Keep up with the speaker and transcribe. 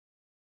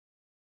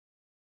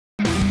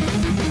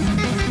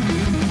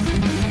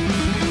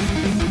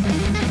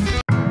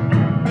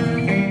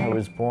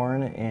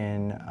born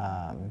in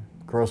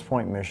Grosse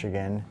Pointe,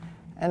 Michigan,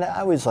 and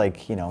I was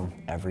like, you know,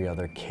 every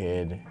other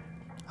kid.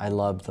 I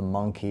loved the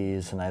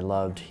Monkees, and I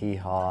loved Hee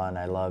Haw, and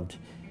I loved,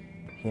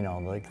 you know,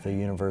 like the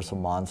Universal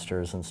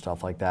Monsters and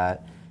stuff like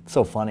that. It's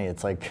so funny,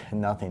 it's like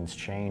nothing's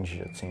changed,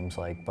 it seems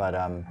like. But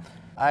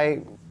I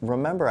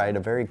remember I had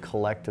a very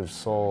collective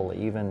soul,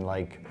 even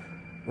like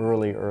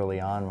early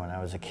on when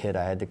I was a kid.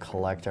 I had to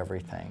collect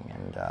everything.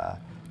 And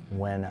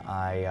when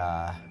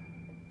I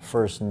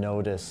first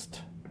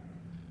noticed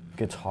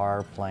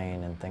guitar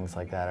playing and things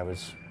like that, I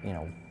was, you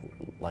know,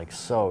 like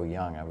so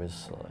young. I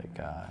was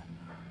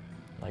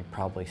like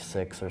probably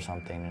 6 or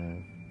something,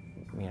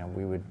 and you know,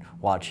 we would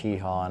watch Hee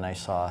Haw, and I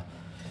saw,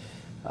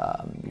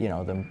 you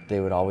know, they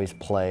would always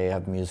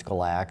have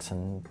musical acts,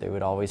 and they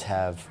would always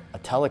have a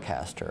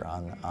Telecaster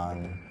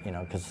on, you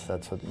know, because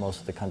that's what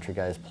most of the country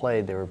guys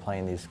played. They were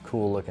playing these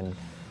cool-looking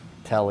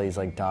tellies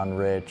like Don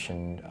Rich,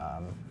 and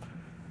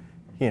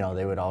you know,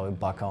 they would always,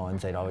 Buck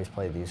Owens, they'd always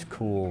play these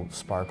cool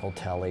sparkle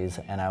tellies,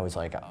 and I was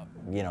like, oh,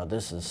 you know,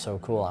 this is so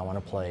cool, I want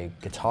to play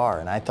guitar.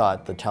 And I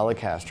thought the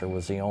Telecaster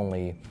was the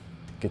only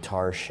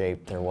guitar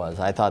shape there was.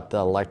 I thought the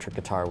electric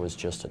guitar was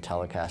just a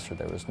Telecaster.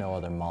 There was no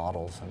other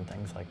models and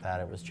things like that.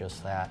 It was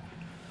just that.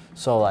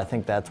 So I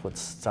think that's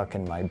what's stuck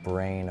in my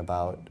brain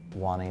about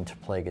wanting to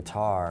play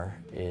guitar,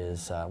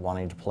 is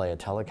wanting to play a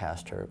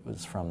Telecaster. It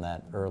was from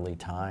that early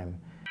time.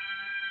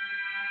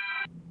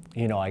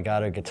 You know, I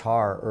got a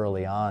guitar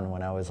early on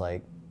when I was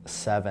like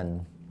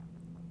 7,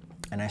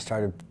 and I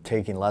started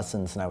taking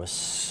lessons, and I was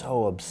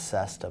so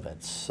obsessed of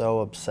it,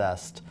 so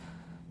obsessed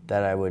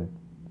that I would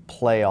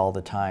play all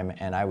the time,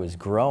 and I was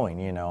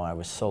growing, you know, I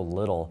was so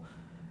little,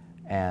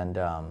 and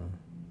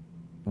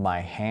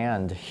my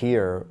hand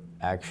here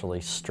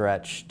actually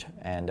stretched,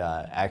 and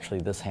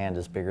actually this hand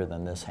is bigger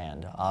than this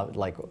hand,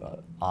 like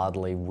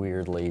oddly,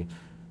 weirdly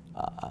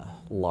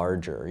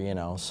larger, you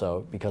know,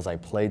 so because I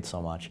played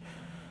so much.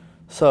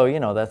 So, you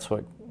know, that's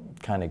what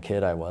kind of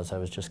kid I was. I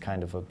was just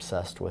kind of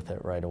obsessed with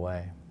it right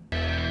away.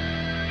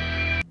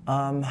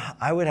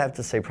 I would have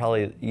to say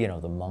probably, you know,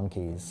 the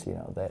Monkees, you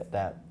know,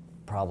 that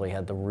probably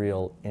had the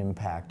real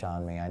impact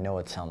on me. I know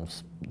it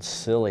sounds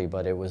silly,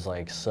 but it was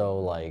like so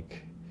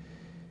like,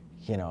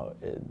 you know,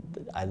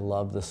 I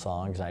love the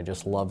songs, and I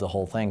just love the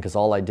whole thing, because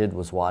all I did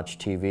was watch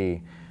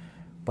TV.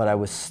 But I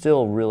was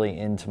still really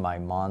into my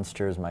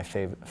Monsters, my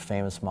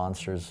Famous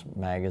Monsters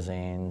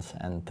magazines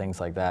and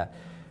things like that.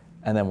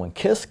 And then when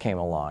Kiss came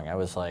along, I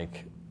was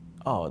like,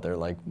 oh, they're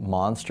like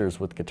monsters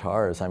with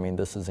guitars. I mean,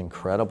 this is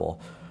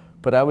incredible.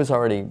 But I was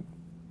already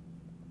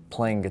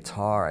playing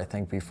guitar, I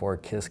think, before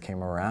Kiss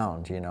came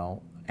around, you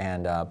know.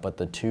 And but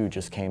the two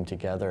just came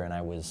together, and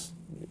that was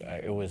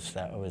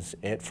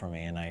it for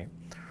me. And I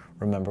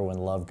remember when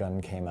Love Gun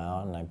came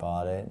out, and I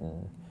bought it,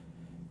 and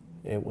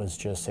it was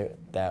just,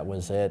 that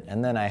was it.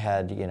 And then I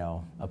had, you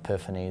know,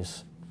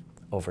 epiphanies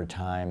over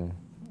time,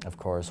 of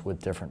course,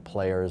 with different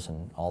players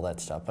and all that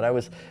stuff. But I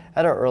was,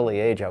 at an early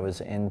age, I was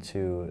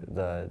into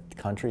the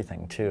country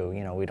thing too.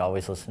 You know, we'd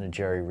always listen to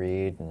Jerry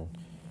Reed and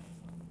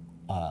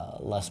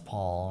Les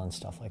Paul and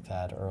stuff like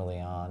that early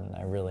on, and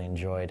I really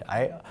enjoyed,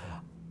 I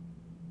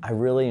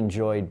really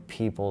enjoyed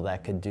people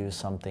that could do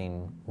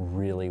something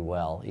really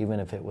well, even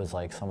if it was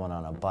like someone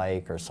on a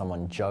bike or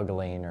someone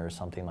juggling or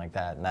something like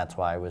that. And that's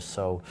why I was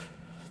so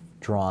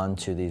drawn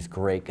to these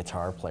great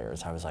guitar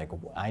players. I was like,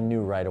 I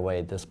knew right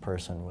away this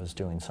person was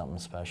doing something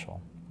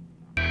special.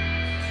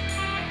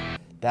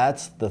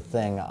 That's the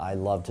thing I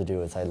love to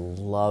do, is I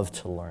love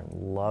to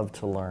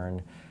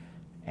learn,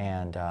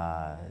 and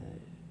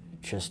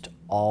just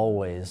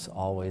always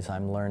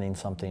I'm learning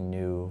something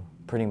new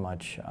pretty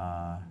much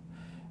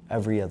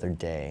every other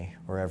day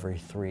or every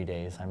 3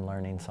 days. I'm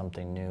learning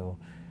something new,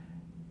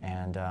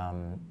 and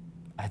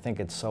I think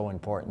it's so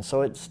important.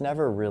 So it's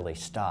never really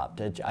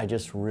stopped. I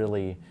just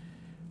really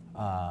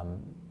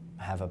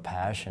have a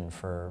passion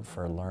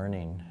for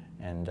learning,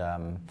 and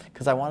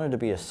because I wanted to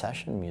be a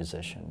session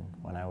musician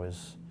when I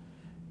was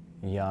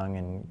young,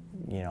 and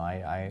you know,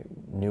 I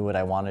knew what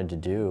I wanted to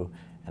do,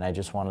 and I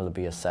just wanted to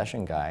be a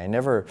session guy. I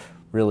never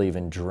really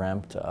even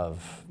dreamt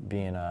of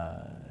being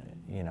a,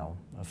 you know,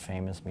 a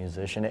famous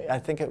musician. I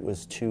think it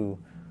was too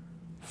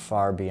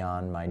far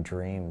beyond my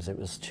dreams. It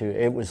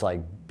was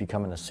like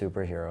becoming a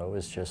superhero. It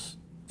was just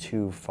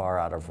too far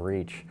out of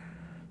reach.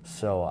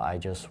 So I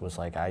just was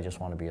like, I just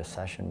want to be a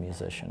session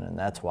musician, and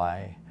that's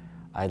why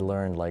I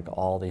learned like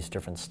all these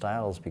different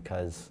styles,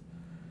 because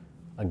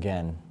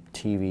again,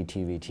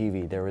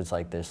 TV, there was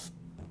like this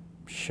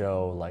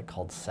show like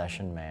called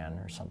Session Man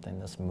or something,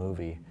 this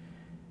movie,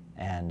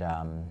 and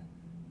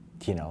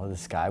you know,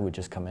 this guy would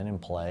just come in and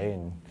play,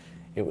 and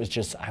it was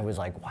just, I was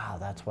like, wow,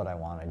 that's what I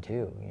want to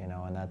do, you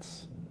know, and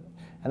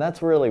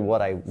that's really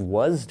what I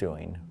was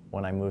doing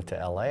when I moved to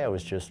LA. I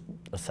was just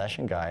a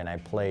session guy, and I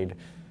played,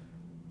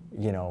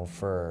 you know,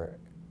 for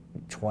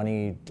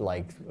 20,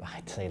 like,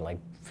 I'd say like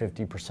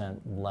 50%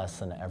 less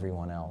than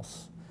everyone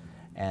else.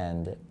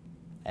 And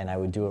I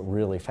would do it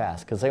really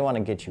fast, because they want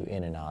to get you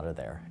in and out of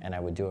there. And I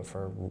would do it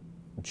for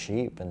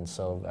cheap, and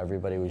so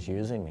everybody was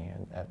using me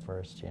at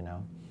first, you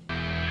know.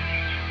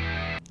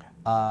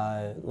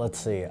 Let's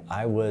see,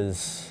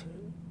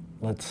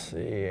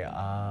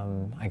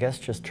 I guess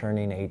just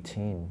turning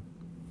 18.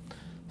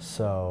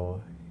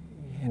 So,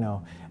 you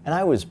know, and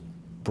I was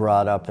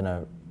brought up in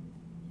a,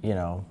 you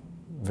know,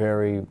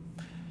 very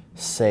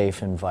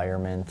safe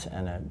environment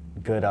and a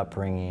good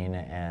upbringing,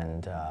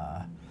 and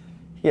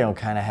you know,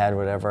 kind of had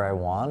whatever I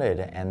wanted.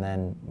 And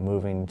then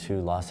moving to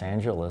Los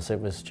Angeles, it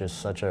was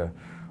just such a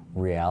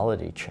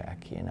reality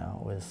check, you know.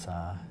 It was,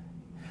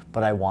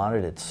 but I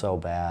wanted it so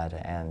bad,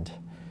 and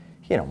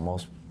you know,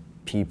 most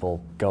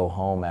people go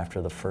home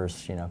after the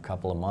first, you know,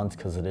 couple of months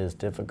because it is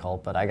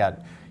difficult. But I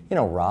got, you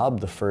know,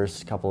 robbed the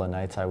first couple of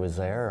nights I was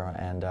there,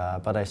 and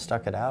but I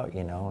stuck it out,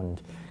 you know,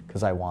 and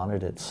because I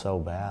wanted it so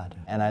bad.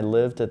 And I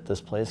lived at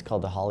this place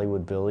called the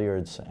Hollywood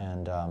Billiards,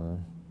 and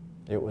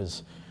it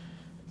was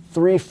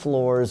 3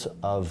 floors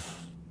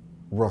of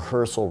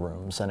rehearsal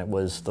rooms, and it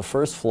was, the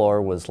first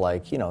floor was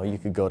like, you know, you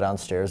could go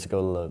downstairs to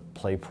go to the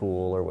play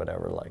pool or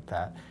whatever like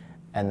that.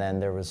 And then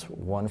there was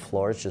one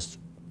floor, it's just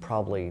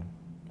probably,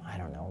 I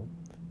don't know,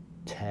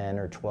 10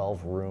 or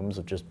 12 rooms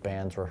of just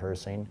bands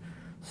rehearsing.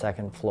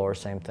 Second floor,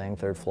 same thing,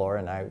 third floor,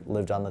 and I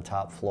lived on the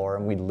top floor,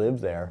 and we lived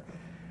there.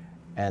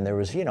 And there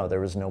was, you know, there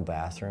was no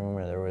bathroom,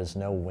 or there was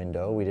no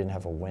window. We didn't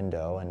have a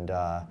window, and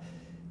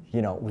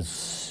you know, it was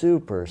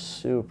super,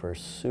 super,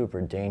 super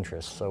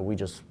dangerous. So we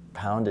just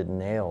pounded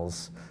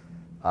nails,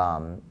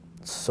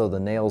 so the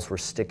nails were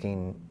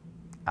sticking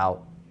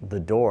out the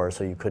door,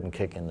 so you couldn't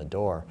kick in the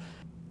door.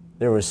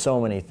 There was so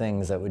many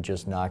things that would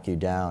just knock you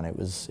down. It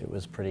was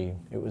pretty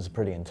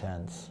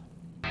intense.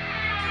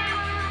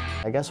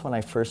 I guess when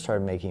I first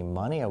started making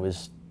money, I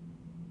was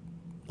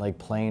like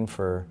playing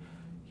for,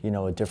 you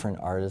know, a different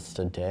artist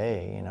a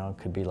day. You know, it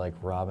could be like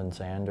Robin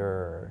Zander,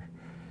 or,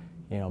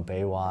 you know,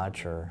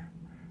 Baywatch, or,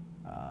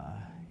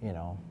 you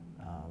know,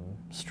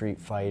 Street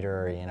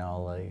Fighter, you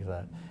know, like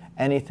that.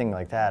 Anything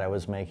like that, I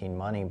was making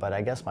money. But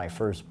I guess my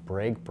first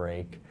break,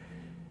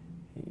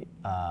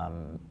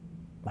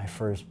 my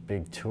first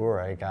big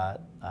tour I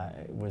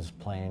was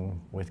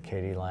playing with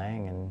k.d.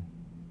 lang, and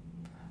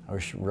I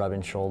was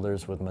rubbing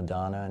shoulders with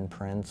Madonna and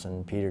Prince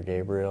and Peter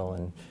Gabriel,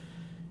 and,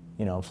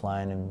 you know,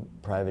 flying in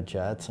private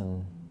jets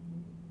and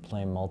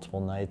playing multiple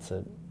nights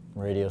at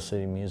Radio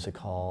City Music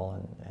Hall,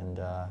 and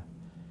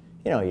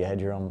you know, you had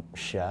your own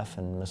chef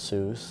and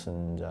masseuse,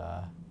 and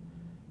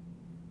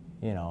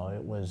you know,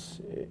 it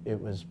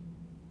was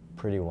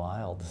pretty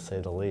wild, to say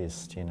the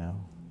least, you know.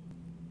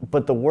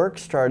 But the work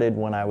started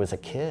when I was a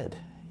kid,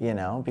 you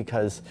know,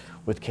 because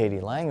with k.d.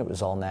 lang it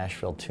was all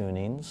Nashville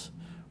tunings,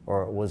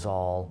 or it was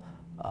all,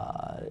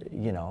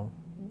 you know,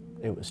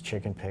 it was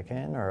chicken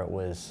picking, or it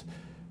was,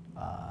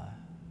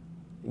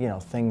 you know,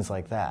 things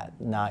like that,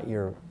 not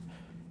your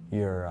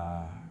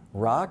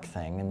rock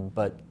thing.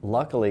 But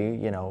luckily,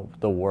 you know,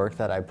 the work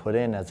that I put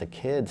in as a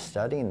kid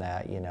studying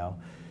that, you know,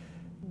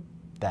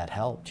 that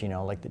helped, you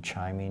know, like the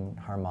chiming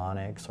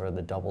harmonics, or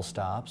the double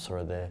stops,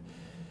 or the,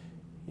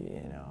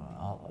 you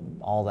know,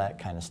 all that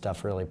kind of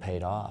stuff really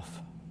paid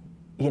off.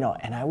 You know,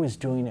 and I was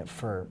doing it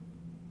for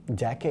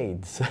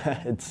decades,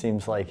 it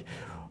seems like,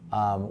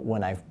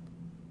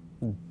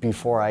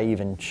 before I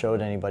even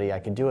showed anybody I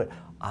could do it.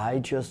 I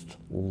just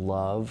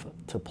love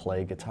to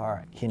play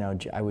guitar. You know,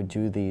 I would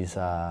do these,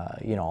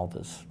 you know, all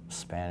this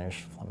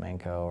Spanish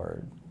flamenco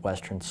or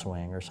Western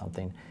swing or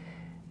something.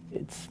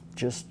 It's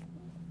just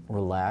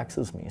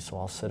relaxes me, so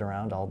I'll sit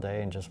around all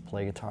day and just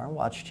play guitar and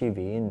watch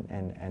TV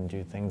and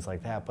do things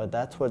like that. But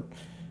that's what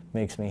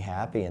makes me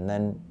happy. And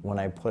then when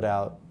I put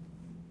out,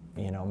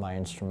 you know, my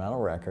instrumental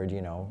record,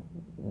 you know,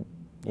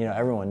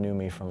 everyone knew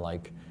me from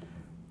like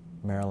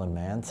Marilyn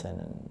Manson,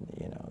 and,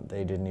 you know,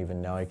 they didn't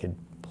even know I could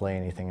play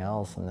anything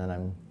else. And then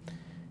I'm,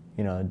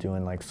 you know,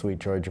 doing like Sweet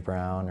Georgia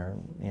Brown, or,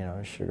 you know,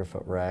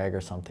 Sugarfoot Rag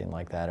or something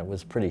like that. It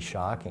was pretty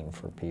shocking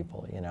for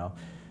people, you know,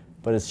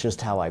 but it's just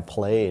how I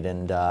played.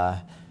 And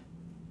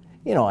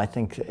you know, I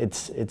think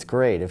it's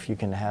great if you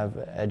can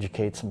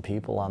educate some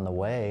people on the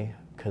way,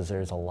 because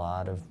there's a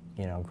lot of,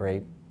 you know,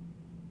 great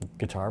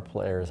guitar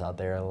players out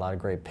there, a lot of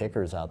great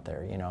pickers out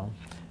there, you know,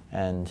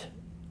 and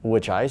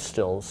which I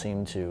still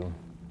seem to,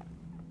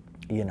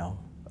 you know,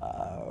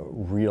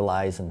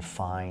 realize and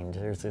find.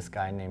 There's this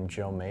guy named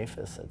Joe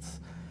Maphis.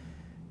 It's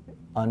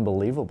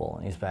unbelievable,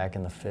 and he's back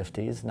in the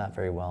 50s, not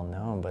very well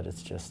known, but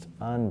it's just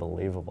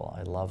unbelievable.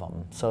 I love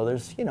him. So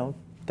there's, you know,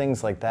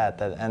 things like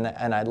that,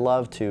 and I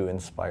love to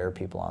inspire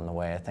people on the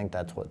way. I think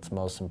that's what's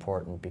most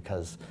important,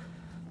 because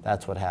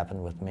that's what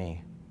happened with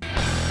me.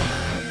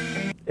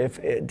 If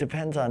it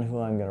depends on who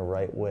I'm going to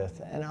write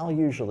with, and I'll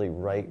usually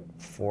write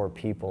for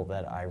people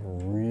that I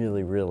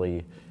really,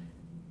 really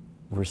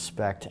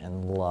respect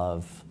and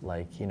love,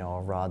 like, you know,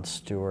 a Rod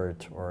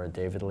Stewart or a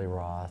David Lee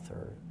Roth,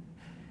 or,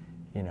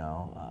 you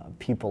know,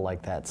 people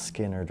like that,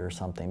 Skynyrd or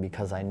something,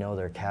 because I know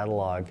their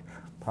catalog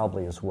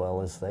probably as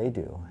well as they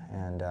do.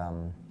 And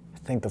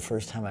I think the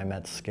first time I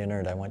met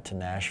Skynyrd, I went to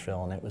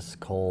Nashville, and it was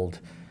cold,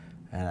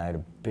 and I had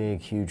a big,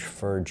 huge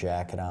fur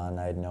jacket on.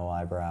 I had no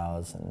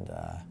eyebrows, and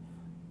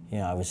you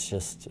know,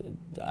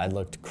 I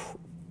looked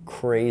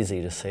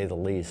crazy, to say the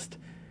least.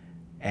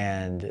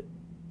 And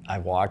I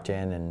walked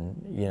in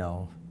and, you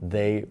know,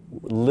 they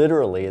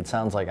literally, it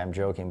sounds like I'm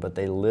joking, but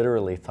they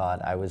literally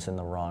thought I was in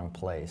the wrong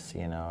place,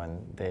 you know,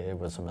 and it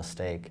was a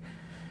mistake.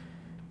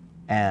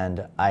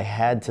 And I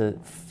had to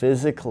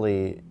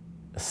physically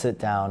sit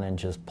down and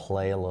just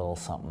play a little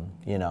something,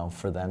 you know,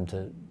 for them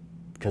to,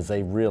 because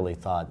they really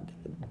thought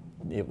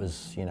it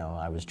was, you know,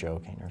 I was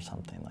joking or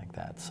something like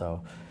that.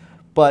 So,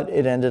 but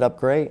it ended up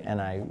great, and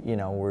I, you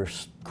know, we're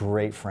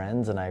great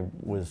friends, and I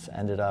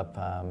ended up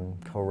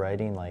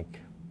co-writing like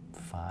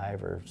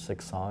 5 or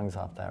 6 songs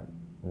off that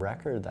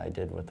record that I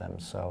did with them.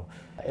 So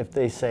if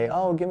they say,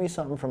 oh, give me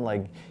something from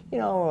like, you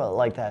know,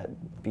 like that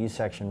B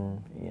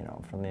section, you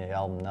know, from the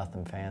album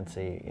Nothing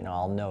Fancy, you know,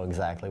 I'll know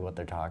exactly what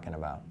they're talking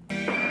about.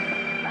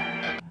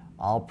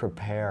 I'll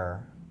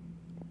prepare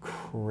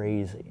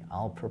crazy.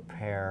 I'll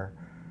prepare,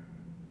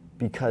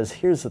 because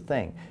here's the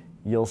thing.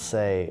 You'll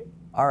say,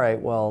 all right,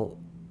 well,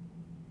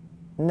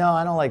 no,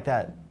 I don't like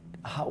that.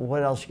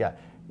 What else you got?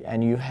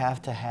 And you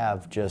have to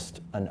have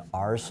just an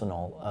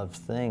arsenal of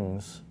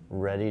things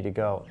ready to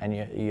go. And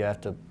you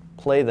have to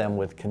play them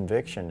with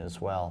conviction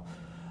as well.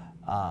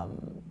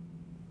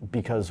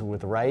 Because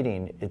with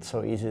writing, it's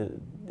so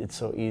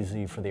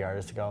easy for the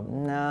artist to go,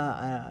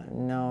 nah,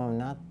 no,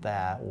 not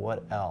that,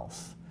 what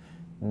else?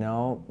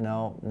 No,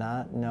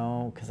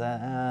 because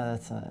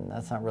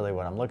that's not really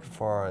what I'm looking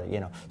for, you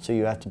know. So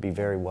you have to be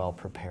very well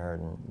prepared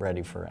and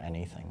ready for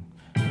anything.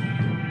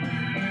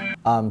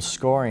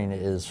 Scoring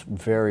is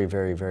very,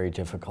 very, very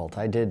difficult.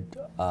 I did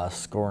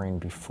scoring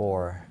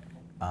before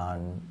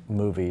on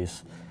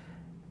movies,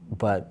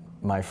 but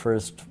my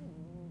first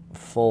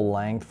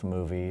full-length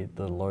movie,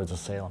 The Lords of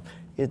Salem,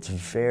 it's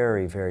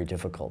very, very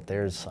difficult.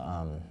 There's,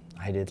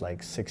 I did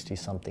like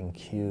 60-something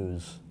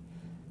cues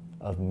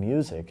of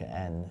music,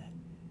 and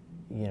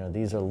you know,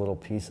 these are little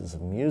pieces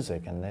of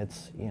music, and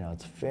it's, you know,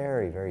 it's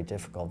very, very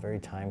difficult, very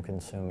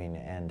time-consuming,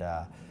 and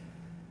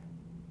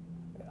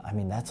I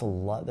mean, that's a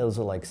lot. Those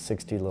are like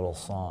 60 little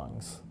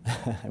songs.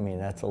 I mean,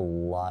 that's a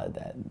lot.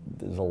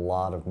 There's a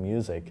lot of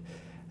music,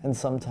 and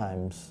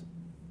sometimes,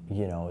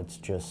 you know, it's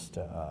just,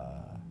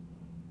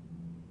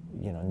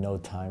 you know, no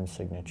time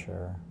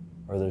signature,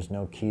 or there's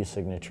no key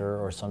signature,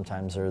 or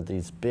sometimes there are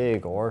these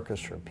big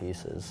orchestra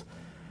pieces.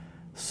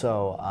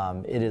 So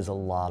it is a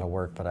lot of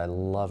work, but I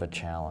love a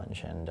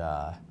challenge. And,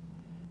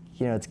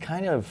 you know, it's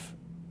kind of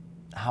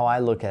how I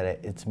look at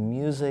it. It's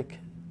music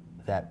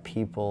that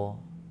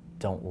people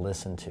don't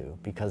listen to,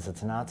 because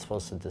it's not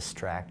supposed to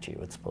distract you.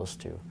 It's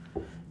supposed to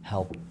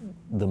help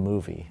the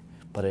movie,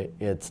 but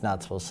it's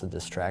not supposed to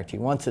distract you.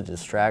 Once it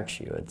distracts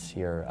you, it's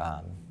you're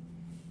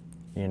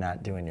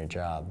not doing your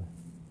job.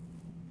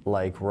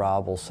 Like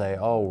Rob will say,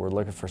 oh, we're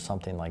looking for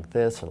something like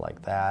this or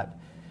like that,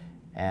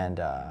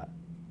 and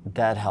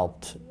that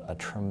helped a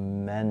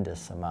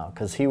tremendous amount,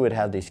 because he would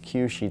have these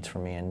cue sheets for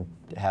me and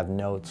have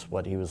notes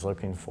what he was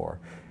looking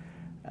for.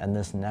 And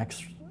this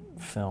next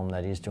film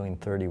that he's doing,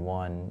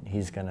 31,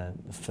 he's going to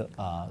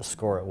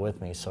score it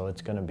with me, so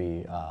it's going to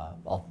be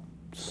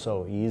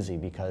so easy,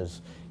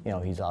 because, you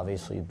know, he's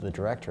obviously the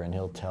director, and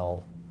he'll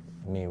tell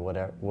me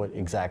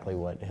exactly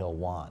what he'll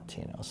want,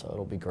 you know, so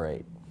it'll be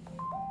great.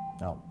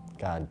 Oh,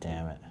 God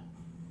damn it.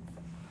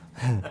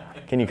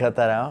 Can you cut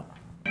that out?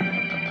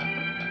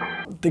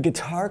 The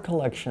guitar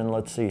collection,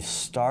 let's see,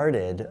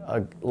 started,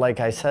 like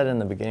I said in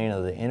the beginning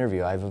of the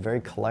interview, I have a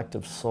very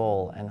collective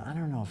soul, and I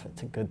don't know if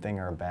it's a good thing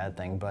or a bad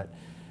thing, but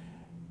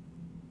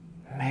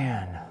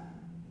man,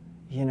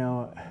 you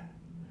know,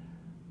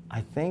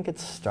 I think it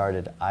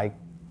started, I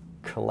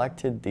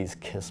collected these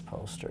Kiss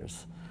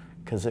posters,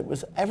 because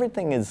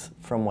everything is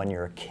from when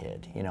you're a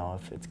kid, you know,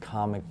 if it's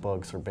comic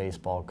books or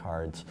baseball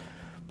cards.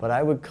 But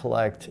I would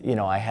collect, you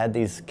know, I had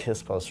these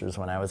Kiss posters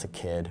when I was a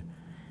kid,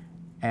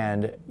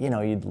 and, you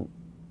know,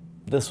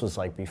 this was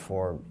like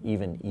before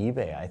even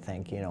eBay, I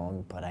think, you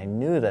know, but I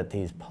knew that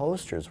these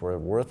posters were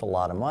worth a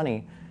lot of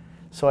money,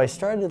 so I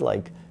started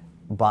like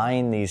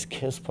buying these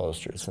Kiss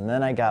posters, and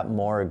then I got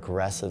more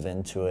aggressive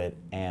into it,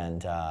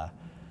 and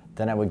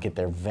then I would get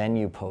their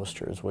venue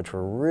posters, which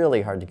were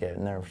really hard to get,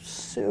 and they're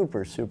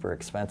super, super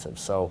expensive.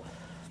 So,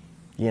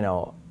 you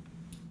know,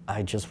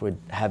 I just would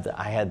have,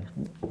 I had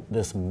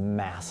this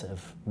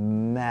massive,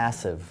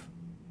 massive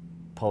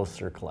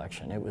poster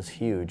collection. It was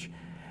huge.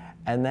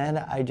 And then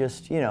I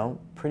just, you know,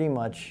 pretty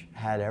much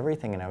had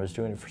everything, and I was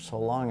doing it for so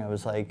long, I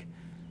was like,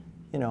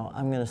 you know,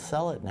 I'm going to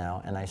sell it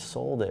now. And I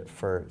sold it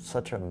for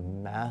such a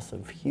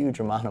massive, huge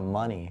amount of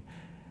money.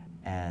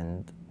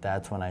 And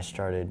that's when I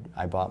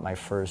bought my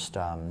first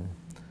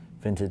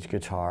vintage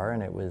guitar,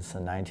 and it was a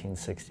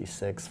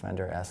 1966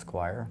 Fender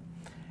Esquire.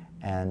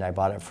 And I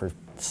bought it for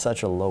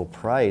such a low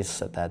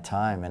price at that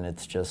time, and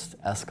it's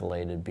just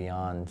escalated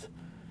beyond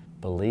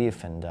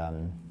belief.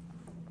 And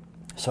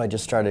so I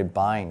just started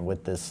buying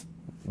with this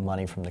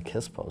money from the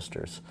Kiss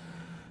posters.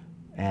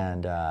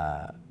 And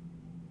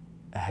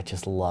I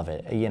just love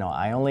it. You know,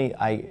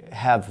 I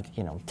have,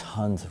 you know,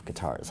 tons of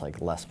guitars,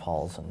 like Les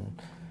Pauls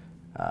and,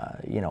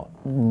 you know,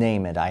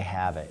 name it, I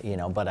have it, you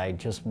know, but I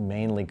just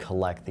mainly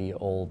collect the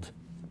old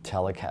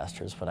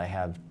Telecasters, but I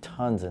have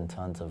tons and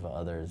tons of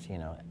others, you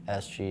know,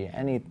 SG,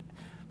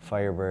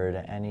 Firebird,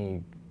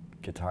 any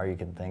guitar you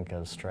can think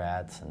of,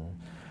 Strats,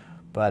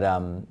 but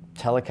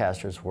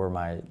Telecasters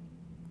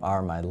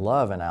are my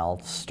love, and I'll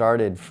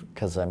started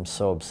because I'm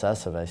so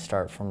obsessive. I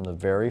start from the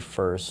very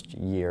first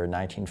year,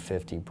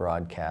 1950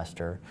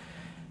 Broadcaster,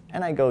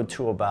 and I go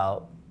to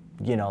about,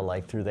 you know,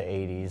 like through the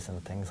 80s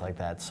and things like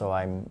that. So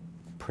I'm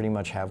pretty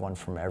much have one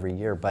from every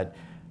year. But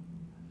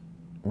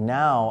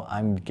now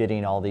I'm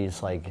getting all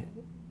these, like,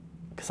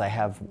 because I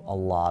have a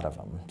lot of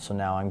them. So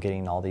now I'm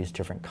getting all these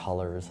different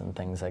colors and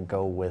things that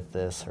go with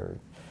this, or,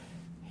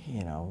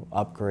 you know,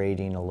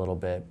 upgrading a little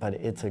bit. But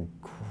it's a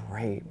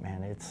great,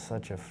 man, it's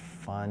such a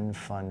fun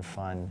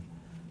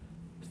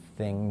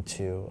thing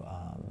to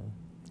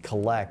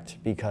collect,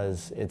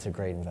 because it's a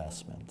great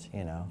investment,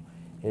 you know.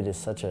 It's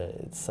such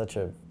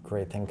a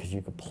great thing, because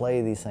you could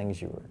play these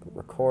things, you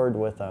record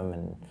with them,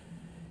 and,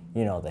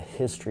 you know, the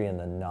history and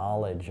the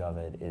knowledge of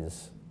it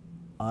is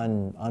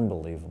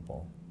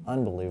unbelievable.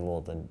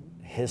 Unbelievable, the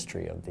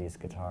history of these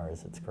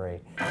guitars. It's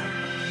great.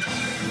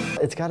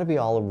 It's got to be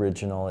all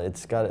original.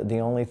 The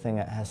only thing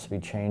that has to be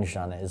changed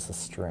on it is the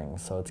string,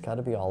 so it's got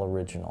to be all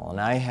original. And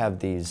I have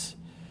these,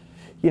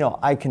 you know,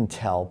 I can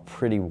tell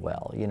pretty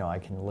well. You know, I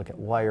can look at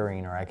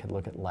wiring, or I could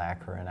look at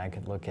lacquer, and I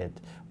could look at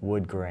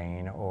wood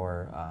grain,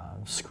 or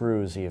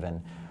screws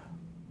even.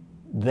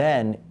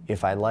 Then,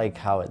 if I like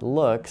how it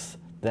looks,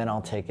 then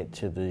I'll take it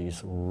to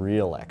these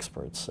real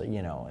experts,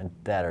 you know, and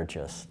that are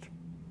just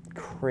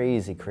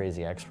crazy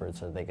experts,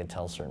 that they could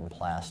tell certain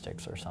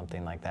plastics or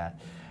something like that.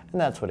 And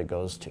that's what it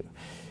goes to.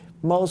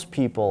 Most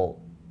people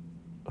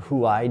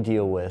who I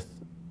deal with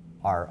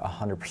are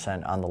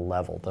 100% on the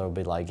level. They'll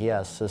be like,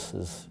 yes, this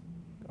is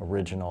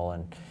original,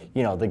 and,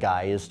 you know, the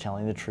guy is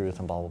telling the truth,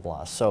 and blah, blah,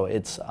 blah. So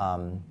it's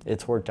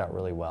worked out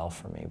really well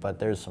for me. But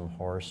there's some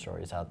horror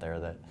stories out there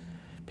that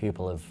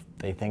people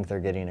they think they're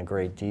getting a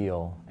great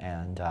deal,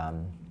 and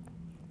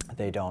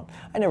they don't.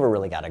 I never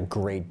really got a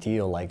great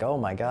deal, like, oh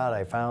my God,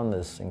 I found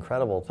this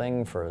incredible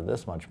thing for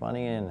this much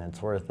money and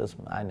it's worth this.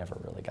 I never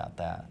really got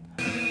that.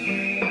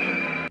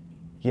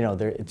 You know,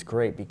 it's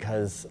great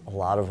because a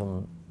lot of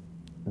them,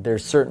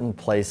 there's certain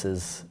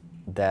places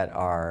that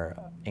are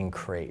in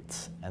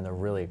crates, and they're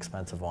really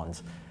expensive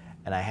ones.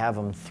 And I have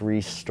them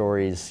 3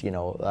 stories, you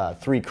know,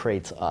 3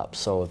 crates up.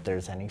 So if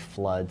there's any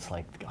floods,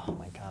 like, oh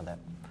my God, that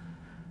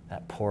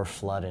poor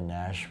flood in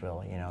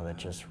Nashville, you know, that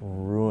just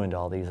ruined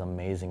all these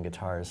amazing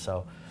guitars.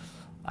 So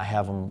I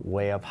have them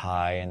way up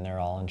high, and they're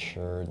all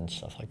insured and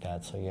stuff like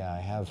that. So yeah,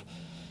 I have,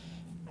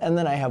 and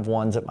then I have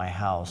ones at my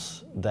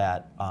house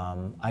that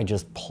I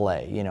just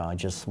play. You know, I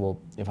just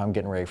will, if I'm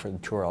getting ready for the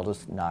tour, I'll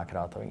just knock it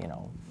out, you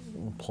know,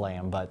 play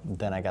them. But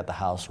then I got the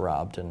house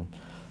robbed,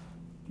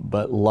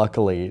 but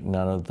luckily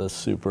none of the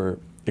super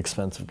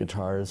expensive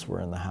guitars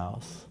were in the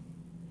house.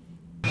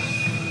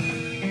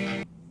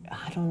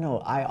 I don't know,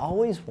 I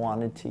always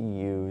wanted to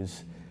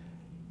use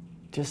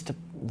just a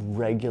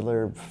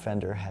regular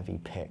Fender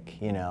heavy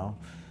pick, you know?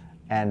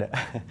 And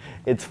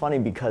it's funny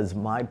because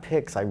my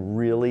picks, I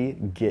really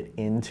get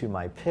into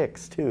my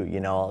picks too, you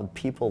know?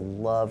 People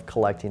love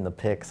collecting the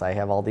picks. I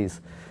have all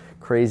these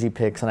crazy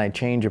picks, and I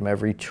change them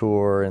every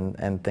tour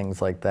and things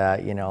like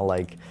that, you know,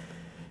 like,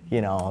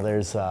 you know,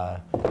 there's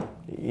a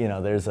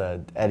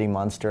Eddie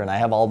Munster, and I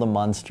have all the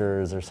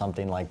Munsters or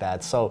something like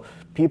that. So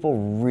people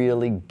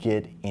really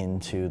get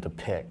into the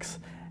picks,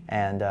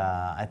 and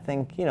I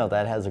think, you know,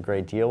 that has a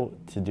great deal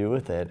to do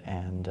with it.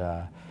 And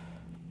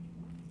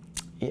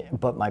yeah,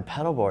 but my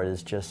pedal board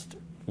is just,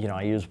 you know,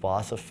 I use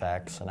Boss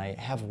Effects, and I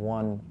have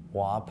one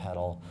wah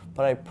pedal,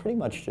 but I pretty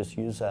much just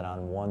use that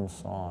on one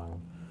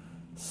song.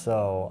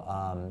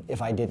 So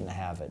if I didn't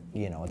have it,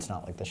 you know, it's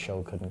not like the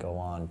show couldn't go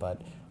on,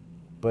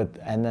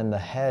 and then the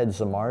heads,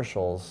 the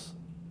Marshalls,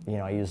 you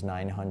know, I use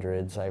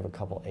 900s, I have a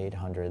couple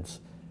 800s,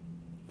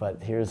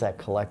 but here's that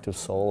Collective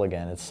Soul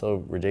again. It's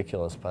so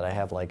ridiculous, but I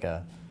have like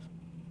a,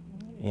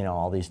 you know,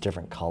 all these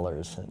different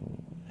colors,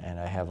 and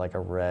I have like a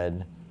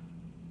red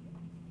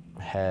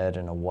head,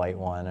 and a white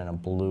one, and a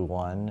blue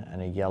one,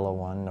 and a yellow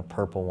one, and a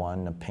purple one,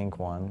 and a pink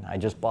one. I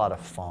just bought a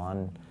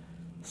Fawn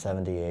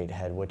 78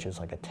 head, which is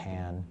like a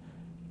tan,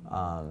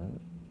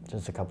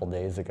 just a couple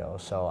days ago.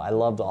 So I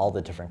loved all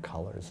the different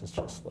colors. It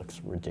just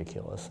looks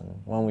ridiculous. And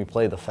when we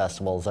play the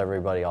festivals,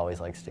 everybody always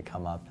likes to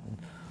come up and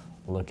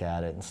look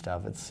at it and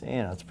stuff. It's,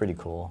 you know, it's pretty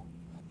cool.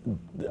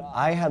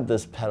 I have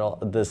this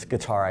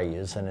guitar I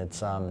use, and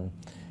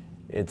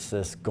it's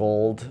this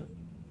gold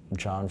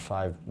John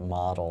 5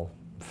 model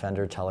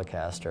Fender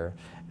Telecaster,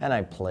 and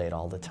I play it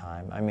all the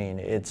time. I mean,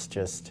 it's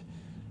just,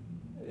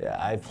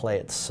 I play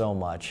it so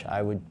much.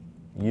 I would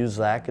use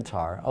that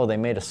guitar. Oh, they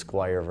made a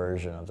Squier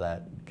version of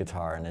that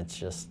guitar, and it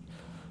just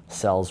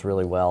sells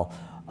really well.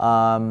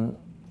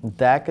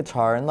 That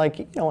guitar, and like,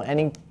 you know,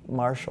 any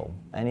Marshall,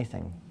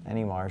 anything,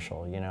 any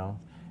Marshall, you know,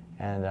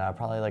 and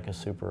probably like a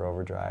Super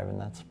Overdrive, and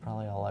that's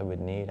probably all I would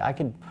need. I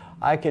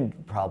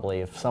could probably,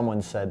 if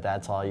someone said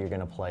that's all you're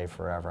gonna play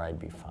forever, I'd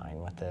be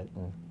fine with it,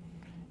 and,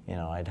 you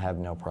know, I'd have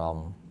no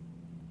problem.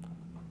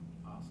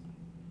 Awesome.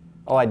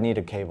 Oh, I'd need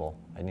a cable.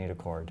 I'd need a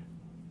cord,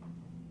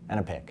 and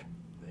a pick.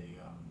 There you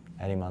go.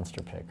 Eddie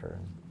Munster picker.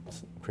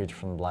 Creature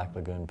from the Black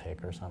Lagoon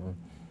pick or something.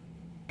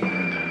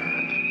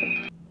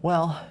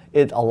 Well,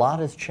 a lot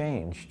has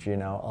changed, you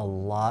know, a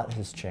lot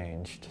has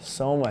changed.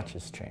 So much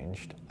has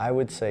changed. I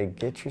would say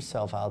get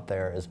yourself out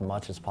there as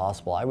much as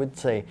possible. I would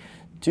say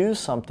do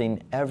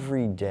something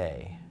every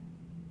day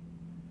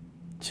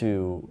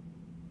to,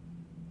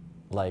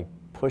 like,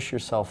 push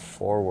yourself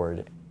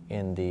forward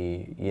in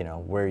the, you know,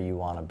 where you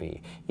want to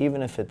be.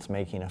 Even if it's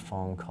making a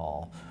phone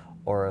call,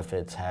 or if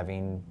it's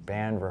having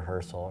band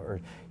rehearsal, or,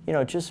 you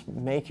know, just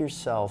make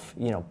yourself,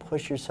 you know,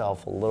 push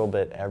yourself a little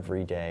bit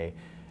every day,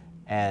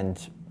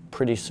 and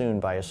pretty soon,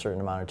 by a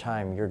certain amount of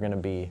time, you're going to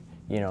be,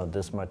 you know,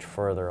 this much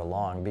further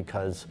along,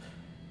 because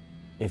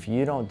if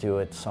you don't do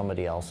it,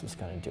 somebody else is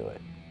going to do it.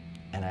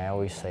 And I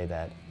always say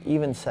that.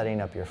 Even setting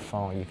up your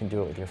phone, you can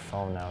do it with your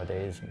phone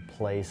nowadays and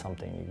play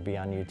something. You could be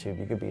on YouTube,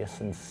 you could be a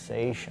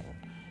sensation,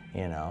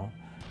 you know?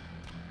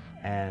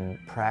 And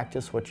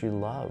practice what you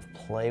love,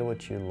 play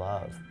what you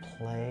love,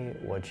 play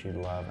what you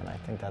love. And I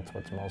think that's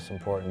what's most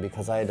important,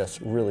 because I had a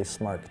really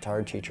smart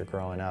guitar teacher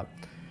growing up.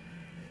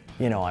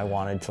 You know, I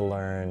wanted to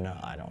learn,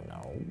 I don't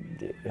know,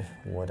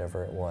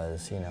 whatever it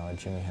was, you know, a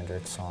Jimi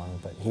Hendrix song,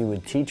 but he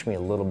would teach me a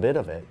little bit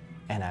of it,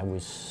 and I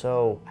was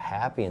so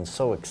happy and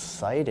so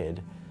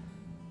excited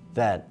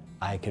that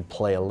I could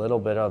play a little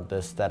bit of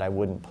this, that I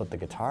wouldn't put the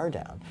guitar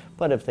down.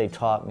 But if they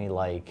taught me,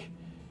 like,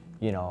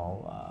 you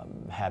know,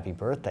 Happy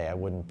Birthday, I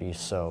wouldn't be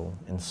so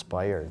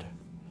inspired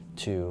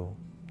to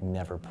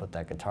never put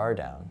that guitar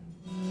down.